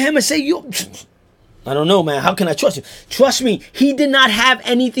go to him and say, I don't know, man. How can I trust you? Trust me, he did not have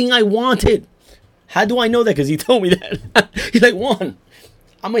anything I wanted. How do I know that? Because he told me that. He's like, one,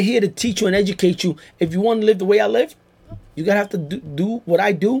 I'm here to teach you and educate you. If you want to live the way I live, you got to have to do what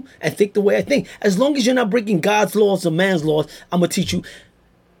I do and think the way I think. As long as you're not breaking God's laws or man's laws, I'm going to teach you.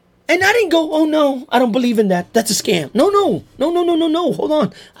 And I didn't go, oh, no, I don't believe in that. That's a scam. No. Hold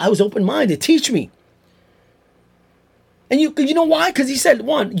on. I was open-minded. Teach me. And you know why? Because he said,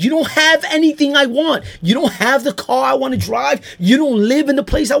 one, you don't have anything I want. You don't have the car I want to drive. You don't live in the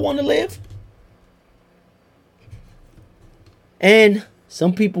place I want to live. And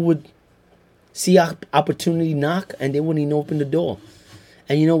some people would see opportunity knock and they wouldn't even open the door.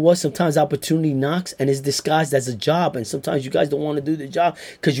 And you know what? Sometimes opportunity knocks and it's disguised as a job. And sometimes you guys don't want to do the job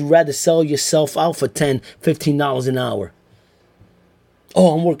because you'd rather sell yourself out for $10, $15 an hour.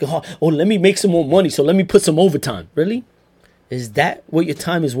 Oh, I'm working hard. Oh, let me make some more money. So let me put some overtime. Really? Is that what your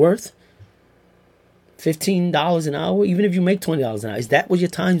time is worth? $15 an hour? Even if you make $20 an hour, is that what your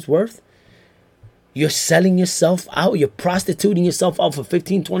time's worth? You're selling yourself out? You're prostituting yourself out for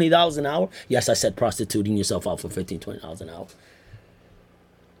 $15, $20 an hour? Yes, I said prostituting yourself out for $15, $20 an hour.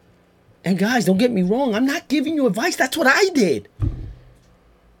 And guys, don't get me wrong. I'm not giving you advice. That's what I did.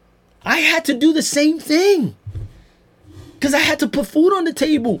 I had to do the same thing. Because I had to put food on the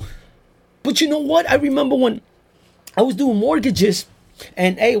table. But you know what? I remember when I was doing mortgages,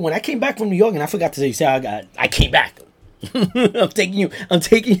 and hey, when I came back from New York, and I forgot to say, I came back. I'm taking you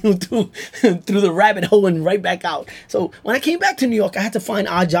through the rabbit hole and right back out. So when I came back to New York, I had to find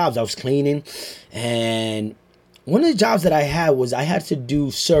odd jobs. I was cleaning, and one of the jobs that I had was I had to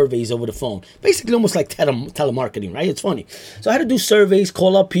do surveys over the phone. Basically almost like telemarketing, right? It's funny. So I had to do surveys,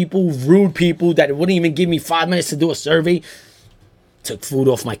 call up people, rude people that wouldn't even give me 5 minutes to do a survey. Took food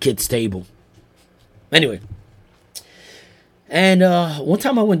off my kid's table. Anyway. And one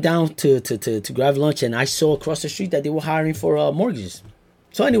time I went down to grab lunch and I saw across the street that they were hiring for mortgages.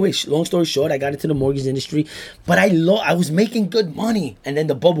 So anyway, long story short, I got into the mortgage industry, but I was making good money. And then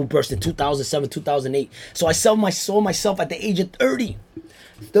the bubble burst in 2007, 2008. So I saw myself at the age of 30.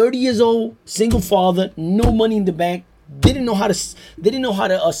 30 years old, single father, no money in the bank, didn't know how to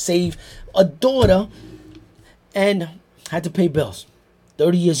save, a daughter, and had to pay bills.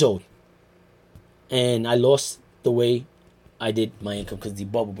 30 years old. And I lost the way I did my income because the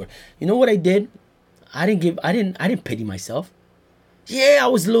bubble burst. You know what I did? I didn't pity myself. Yeah, I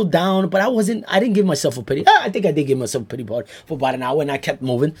was a little down, but I didn't give myself a pity. I think I did give myself a pity part for about an hour and I kept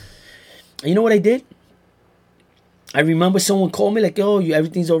moving. And you know what I did? I remember someone called me like, oh,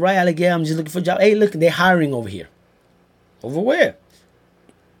 everything's all right. I'm like, yeah, I'm just looking for a job. Hey, look, they're hiring over here. Over where?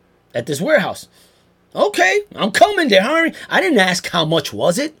 At this warehouse. Okay, I'm coming. They're hiring. I didn't ask how much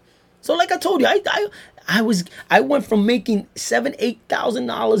was it. So like I told you, I went from making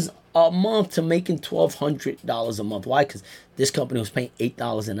 $7,000-$8,000 a month to making $1,200 a month. Why? Because this company was paying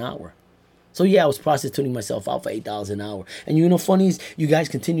 $8 an hour. So yeah, I was prostituting myself out for $8 an hour. And you know, funny is you guys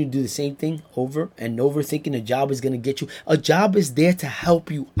continue to do the same thing over and over, thinking a job is going to get you. A job is there to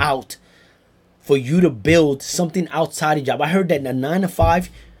help you out, for you to build something outside a job. I heard that in a 9 to 5,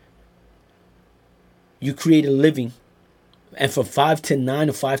 you create a living. And from 5 to 9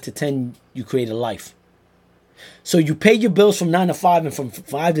 or 5 to 10, you create a life. So you pay your bills from 9 to 5, and from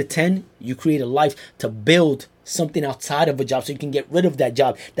 5 to 10, you create a life to build something outside of a job so you can get rid of that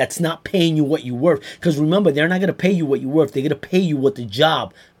job that's not paying you what you're worth. Because remember, they're not going to pay you what you're worth. They're going to pay you what the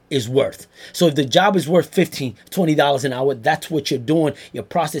job is worth. So if the job is worth $15, $20 an hour, that's what you're doing. You're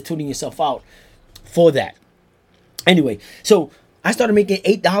prostituting yourself out for that. Anyway, so I started making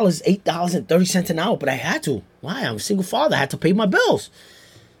 $8.30 an hour, but I had to. Why? I'm a single father. I had to pay my bills.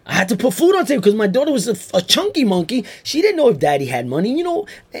 I had to put food on the table because my daughter was a chunky monkey. She didn't know if daddy had money,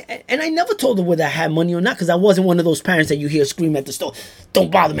 and I never told her whether I had money or not because I wasn't one of those parents that you hear scream at the store, "Don't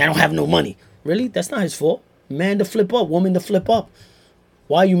bother me, I don't have no money." Really? That's not his fault. Man to flip up, woman to flip up.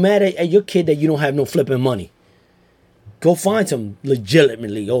 Why are you mad at your kid that you don't have no flipping money? Go find some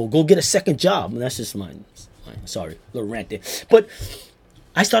legitimately. Oh, go get a second job. That's just mine. Sorry, a little rant there. But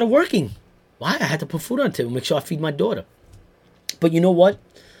I started working. Why? I had to put food on the table, make sure I feed my daughter. But you know what?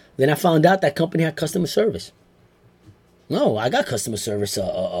 Then I found out that company had customer service. No, I got customer service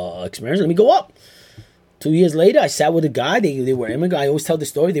experience. Let me go up. 2 years later, I sat with a guy. They were immigrants. I always tell the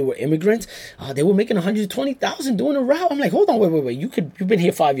story. They were immigrants. They were making $120,000 doing a route. I'm like, hold on, wait. You've been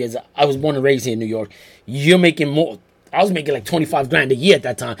here 5 years. I was born and raised here in New York. You're making more. I was making like 25 grand a year at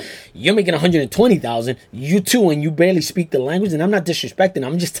that time. You're making 120,000. You too, and you barely speak the language. And I'm not disrespecting.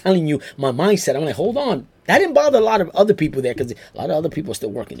 I'm just telling you my mindset. I'm like, hold on. That didn't bother a lot of other people there because a lot of other people are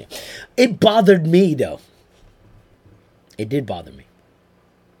still working there. It bothered me though. It did bother me.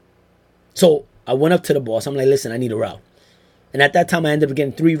 So I went up to the boss. I'm like, listen, I need a route. And at that time, I ended up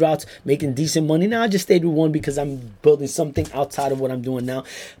getting 3 routes, making decent money. Now I just stayed with one because I'm building something outside of what I'm doing now.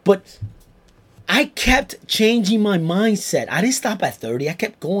 But I kept changing my mindset. I didn't stop at 30. I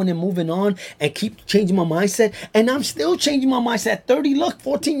kept going and moving on and keep changing my mindset. And I'm still changing my mindset at 30. Look,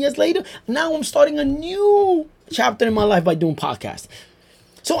 14 years later, now I'm starting a new chapter in my life by doing podcasts.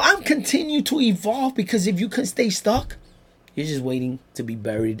 So I'm continuing to evolve because if you can stay stuck, you're just waiting to be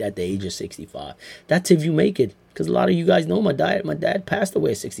buried at the age of 65. That's if you make it. Because a lot of you guys know my dad passed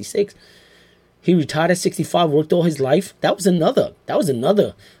away at 66. He retired at 65, worked all his life. That was another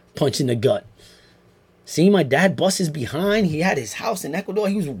punch in the gut. Seeing my dad bust his behind. He had his house in Ecuador.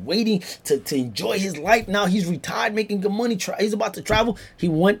 He was waiting to enjoy his life. Now he's retired, making good money. He's about to travel. He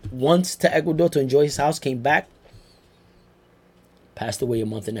went once to Ecuador to enjoy his house, came back. Passed away a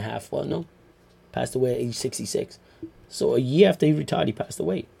month and a half. Well, no. Passed away at age 66. So a year after he retired, he passed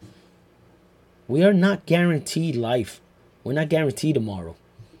away. We are not guaranteed life. We're not guaranteed tomorrow.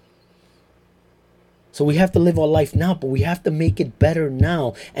 So we have to live our life now, but we have to make it better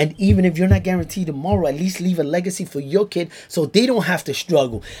now. And even if you're not guaranteed tomorrow, at least leave a legacy for your kid so they don't have to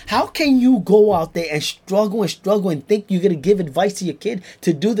struggle. How can you go out there and struggle and think you're going to give advice to your kid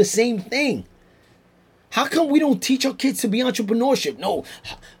to do the same thing? How come we don't teach our kids to be entrepreneurship? No,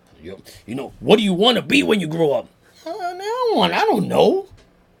 what do you want to be when you grow up? I don't know.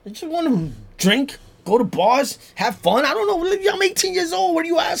 I just want to drink, go to bars, have fun. I don't know. I'm 18 years old. What are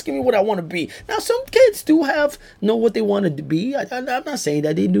you asking me what I want to be? Now, some kids do know what they wanted to be. I'm not saying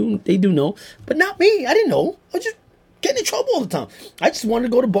that they do know, but not me. I didn't know. I just get in trouble all the time. I just wanted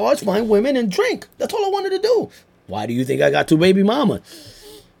to go to bars, find women, and drink. That's all I wanted to do. Why do you think I got 2 baby mamas?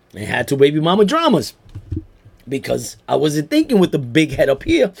 And had 2 baby mama dramas? Because I wasn't thinking with the big head up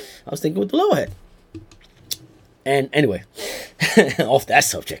here. I was thinking with the little head. And anyway, off that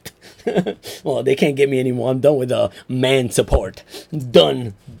subject. Well, they can't get me anymore. I'm done with man support.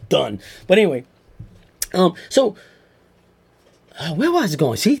 Done. But anyway, so where was I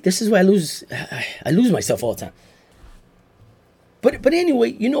going? See, this is where I lose myself all the time. But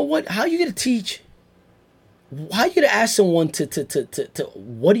anyway, you know what? How are you gonna teach? How are you gonna ask someone to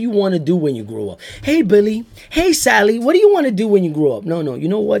what do you want to do when you grow up? Hey Billy, hey Sally, what do you want to do when you grow up? No, you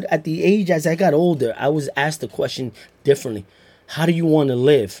know what? At the age as I got older, I was asked the question differently. How do you want to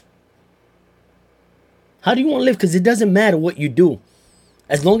live? How do you want to live? Because it doesn't matter what you do.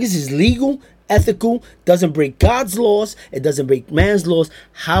 As long as it's legal, ethical, doesn't break God's laws, it doesn't break man's laws,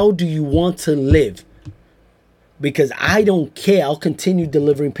 how do you want to live? Because I don't care. I'll continue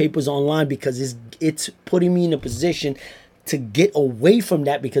delivering papers online because it's putting me in a position to get away from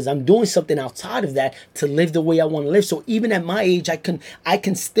that because I'm doing something outside of that to live the way I want to live. So even at my age, I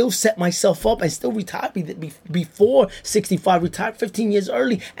can still set myself up and still retire before 65, retire 15 years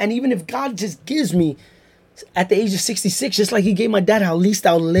early. And even if God just gives me at the age of 66, just like he gave my dad, at least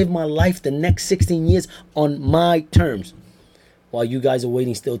I'll live my life the next 16 years on my terms while you guys are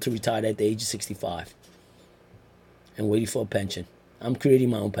waiting still to retire at the age of 65. And waiting for a pension. I'm creating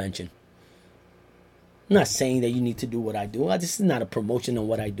my own pension. I'm not saying that you need to do what I do. This is not a promotion on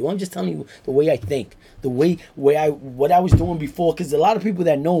what I do. I'm just telling you the way I think, the way what I was doing before. Because a lot of people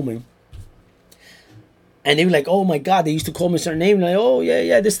that know me, and they were like, "Oh my God," they used to call me a certain name. Like, "Oh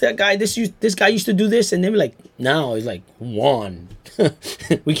yeah, this guy used to do this," and they were like, "Now it's like Juan.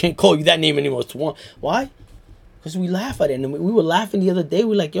 We can't call you that name anymore. It's Juan. Why? Because we laugh at it. And we were laughing the other day. We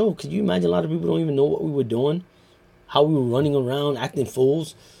were like, "Yo, could you imagine? A lot of people don't even know what we were doing." How we were running around acting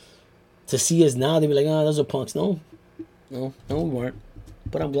fools. To see us now, they be like, "Oh, those are punks." No, we weren't.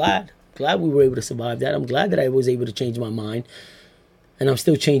 But I'm glad we were able to survive that. I'm glad that I was able to change my mind and I'm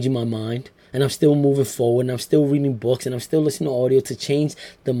still changing my mind, and I'm still moving forward, and I'm still reading books, and I'm still listening to audio to change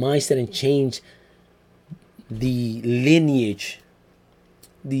the mindset and change the lineage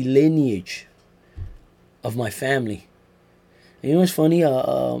of my family. And you know what's funny?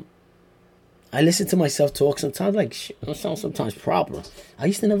 I listen to myself talk sometimes like shit. I sound sometimes proper. I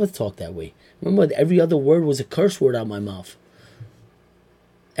used to never talk that way. Remember, every other word was a curse word out of my mouth.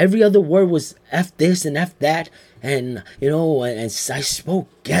 Every other word was F this and F that. And, and I spoke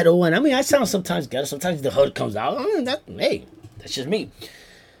ghetto. And I mean, I sound sometimes ghetto. Sometimes the hood comes out. Hey, that's just me.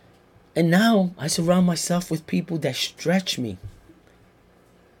 And now I surround myself with people that stretch me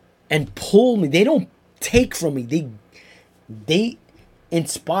and pull me. They don't take from me. They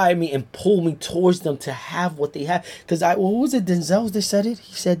inspire me and pull me towards them to have what they have. Because what was it? Denzel that said it?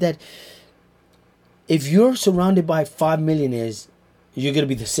 He said that if you're surrounded by 5 millionaires, you're going to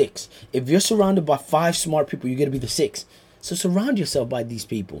be the 6. If you're surrounded by 5 smart people, you're going to be the 6. So surround yourself by these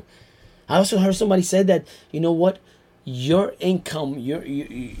people. I also heard somebody said that, you know what? Your income, your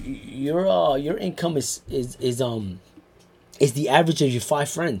income is the average of your 5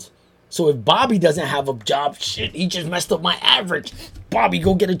 friends. So if Bobby doesn't have a job, shit, he just messed up my average. Bobby,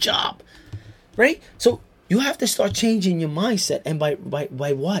 go get a job. Right? So you have to start changing your mindset. And by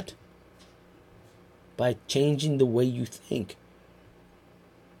what? By changing the way you think.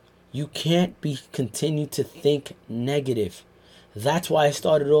 You can't continue to think negative. That's why I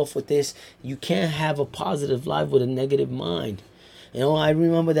started off with this. You can't have a positive life with a negative mind. I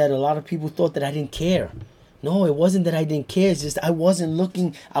remember that a lot of people thought that I didn't care. No, it wasn't that I didn't care. It's just I wasn't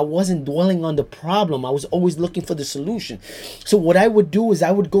dwelling on the problem. I was always looking for the solution. So what I would do is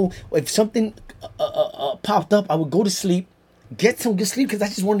I would go, if something popped up, I would go to sleep, get some good sleep because I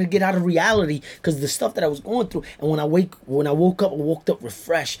just wanted to get out of reality because of the stuff that I was going through. And when I woke up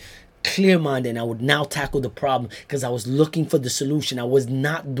refreshed, clear-minded, and I would now tackle the problem because I was looking for the solution. I was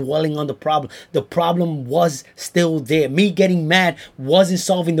not dwelling on the problem. The problem was still there. Me getting mad wasn't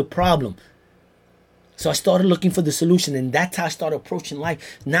solving the problem. So I started looking for the solution, and that's how I started approaching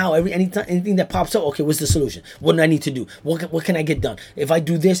life. Now, anything that pops up, okay, what's the solution? What do I need to do? What can I get done? If I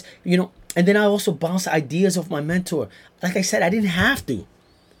do this, and then I also bounce ideas off my mentor. Like I said, I didn't have to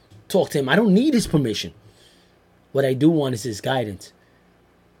talk to him. I don't need his permission. What I do want is his guidance.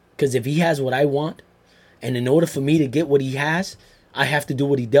 Because if he has what I want, and in order for me to get what he has, I have to do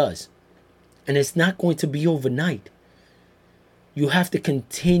what he does. And it's not going to be overnight. You have to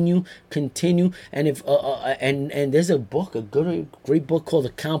continue, and if and there's a great book called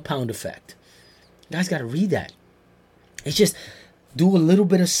The Compound Effect. You guys got to read that. It's just do a little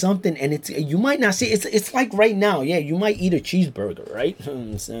bit of something, and you might not see it's like right now. Yeah, you might eat a cheeseburger, right?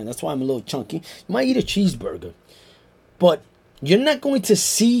 That's why I'm a little chunky. You might eat a cheeseburger, but you're not going to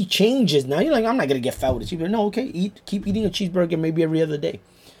see changes. Now you're like, I'm not gonna get fat with a cheeseburger. No, okay, keep eating a cheeseburger maybe every other day.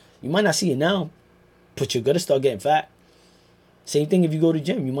 You might not see it now, but you're gonna start getting fat. Same thing if you go to the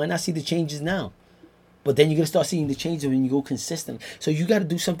gym. You might not see the changes now, but then you're going to start seeing the changes when you go consistent. So you got to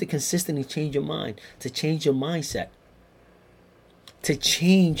do something consistent and change your mind, to change your mindset, to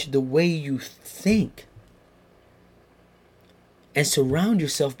change the way you think. And surround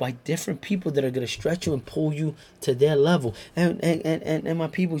yourself by different people that are going to stretch you and pull you to their level. And my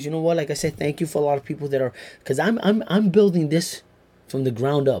peoples, you know what? Like I said, thank you for a lot of people that are, because I'm building this from the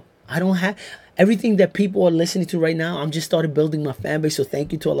ground up. I don't have everything that people are listening to right now. I'm just started building my fan base. So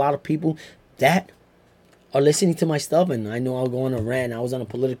thank you to a lot of people that are listening to my stuff. And I know I'll go on a rant. I was on a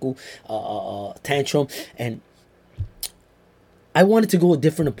political tantrum, and I wanted to go a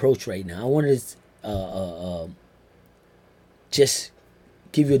different approach right now. I wanted to just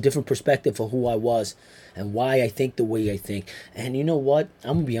give you a different perspective of who I was and why I think the way I think. And you know what?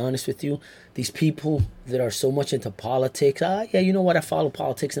 I'm going to be honest with you. These people that are so much into politics, yeah, you know what? I follow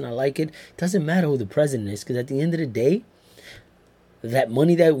politics and I like it. It doesn't matter who the president is, because at the end of the day, that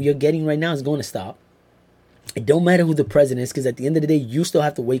money that you're getting right now is going to stop. It don't matter who the president is, because at the end of the day, you still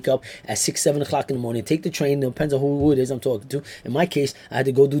have to wake up at 6, 7 o'clock in the morning, take the train. It depends on who it is I'm talking to. In my case, I had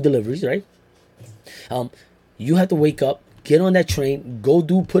to go do deliveries, right? You have to wake up, get on that train,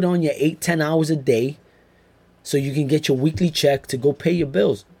 put on your 8-10 hours a day so you can get your weekly check to go pay your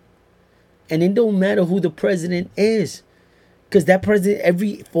bills. And it don't matter who the president is, because that president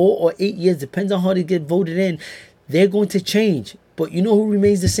every 4 or 8 years, depends on how they get voted in, they're going to change. But you know who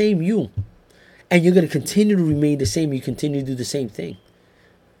remains the same? You. And you're going to continue to remain the same. You continue to do the same thing.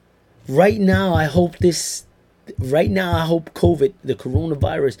 Right now, I hope COVID, the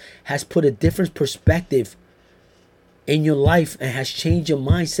coronavirus, has put a different perspective in your life and has changed your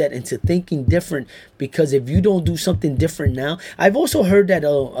mindset into thinking different. Because if you don't do something different now, I've also heard that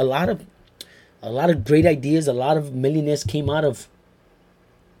a lot of great ideas, a lot of millionaires came out of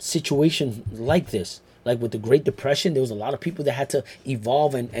situation like this. Like with the Great Depression, there was a lot of people that had to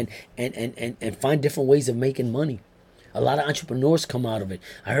evolve and find different ways of making money. A lot of entrepreneurs come out of it.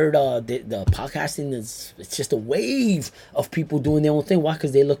 I heard the podcasting it's just a wave of people doing their own thing. Why?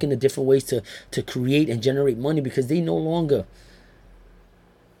 Because they're looking at different ways to create and generate money, because they no longer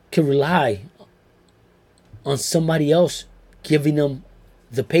can rely on somebody else giving them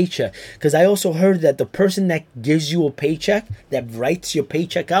the paycheck. Because I also heard that the person that gives you a paycheck, that writes your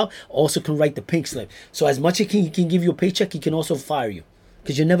paycheck out, also can write the pink slip. So as much as he can give you a paycheck, he can also fire you,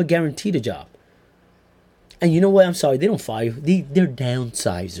 because you're never guaranteed a job. And you know what? I'm sorry, they don't fire you. They're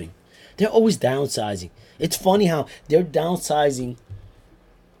downsizing. They're always downsizing. It's funny how they're downsizing,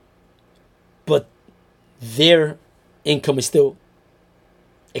 but their income is still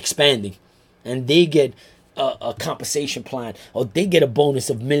expanding, and they get a compensation plan, or they get a bonus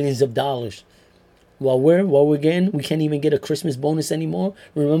of millions of dollars. While we can't even get a Christmas bonus anymore.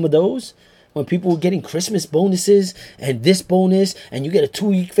 Remember those? When people were getting Christmas bonuses and this bonus, and you get a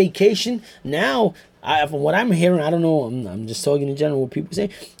 2-week vacation. Now, from what I'm hearing, I don't know, I'm just talking in general, what people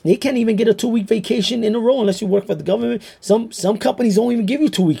say, they can't even get a 2-week vacation in a row unless you work for the government. Some companies don't even give you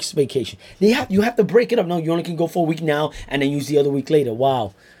 2 weeks vacation. You have to break it up. No, you only can go for a week now and then use the other week later.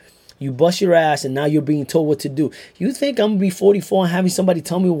 Wow. You bust your ass and now you're being told what to do. You think I'm going to be 44 and having somebody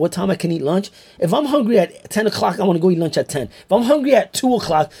tell me what time I can eat lunch? If I'm hungry at 10 o'clock, I want to go eat lunch at 10. If I'm hungry at 2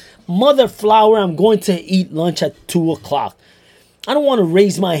 o'clock, mother flower, I'm going to eat lunch at 2 o'clock. I don't want to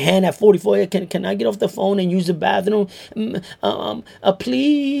raise my hand at 44. Can I get off the phone and use the bathroom?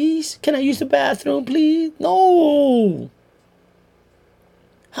 Please? Can I use the bathroom, please? No.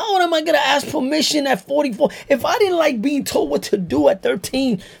 How am I going to ask permission at 44? If I didn't like being told what to do at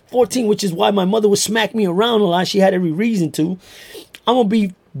 13, 14, which is why my mother would smack me around a lot. She had every reason to. I'm going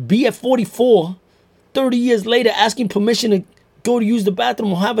to be at 44, 30 years later, asking permission to go to use the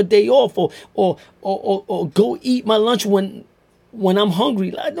bathroom or have a day off or go eat my lunch when I'm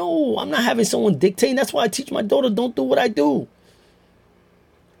hungry. Like, no, I'm not having someone dictating. That's why I teach my daughter, don't do what I do.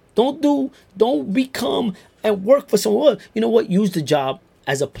 Don't become and work for someone. You know what? Use the job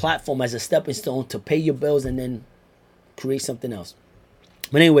as a platform, as a stepping stone to pay your bills and then create something else.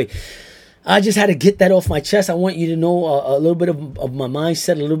 But anyway, I just had to get that off my chest. I want you to know a little bit of my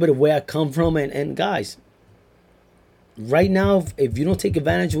mindset, a little bit of where I come from. And guys, right now, if you don't take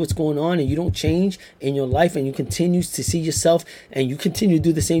advantage of what's going on and you don't change in your life and you continue to see yourself and you continue to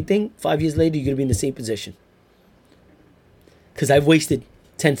do the same thing, 5 years later, you're going to be in the same position. Because I've wasted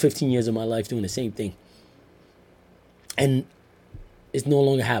 10, 15 years of my life doing the same thing. And it's no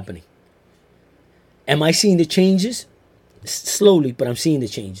longer happening. Am I seeing the changes? Slowly, but I'm seeing the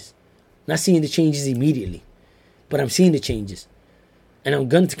changes. Not seeing the changes immediately, but I'm seeing the changes. And I'm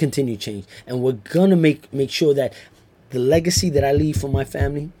going to continue to change. And we're going to make sure that the legacy that I leave for my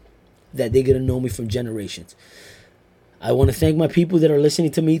family, that they're going to know me from generations. I want to thank my people that are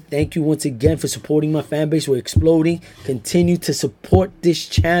listening to me. Thank you once again for supporting my fan base. We're exploding. Continue to support this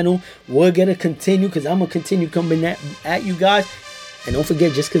channel. We're going to continue, because I'm going to continue coming at you guys. And don't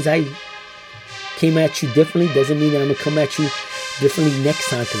forget, just because I came at you differently doesn't mean that I'm going to come at you differently next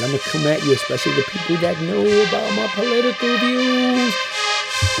time. Because I'm going to come at you, especially the people that know about my political views.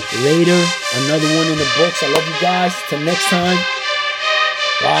 Later, another one in the books. I love you guys. Till next time.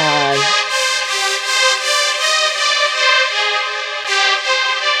 Bye.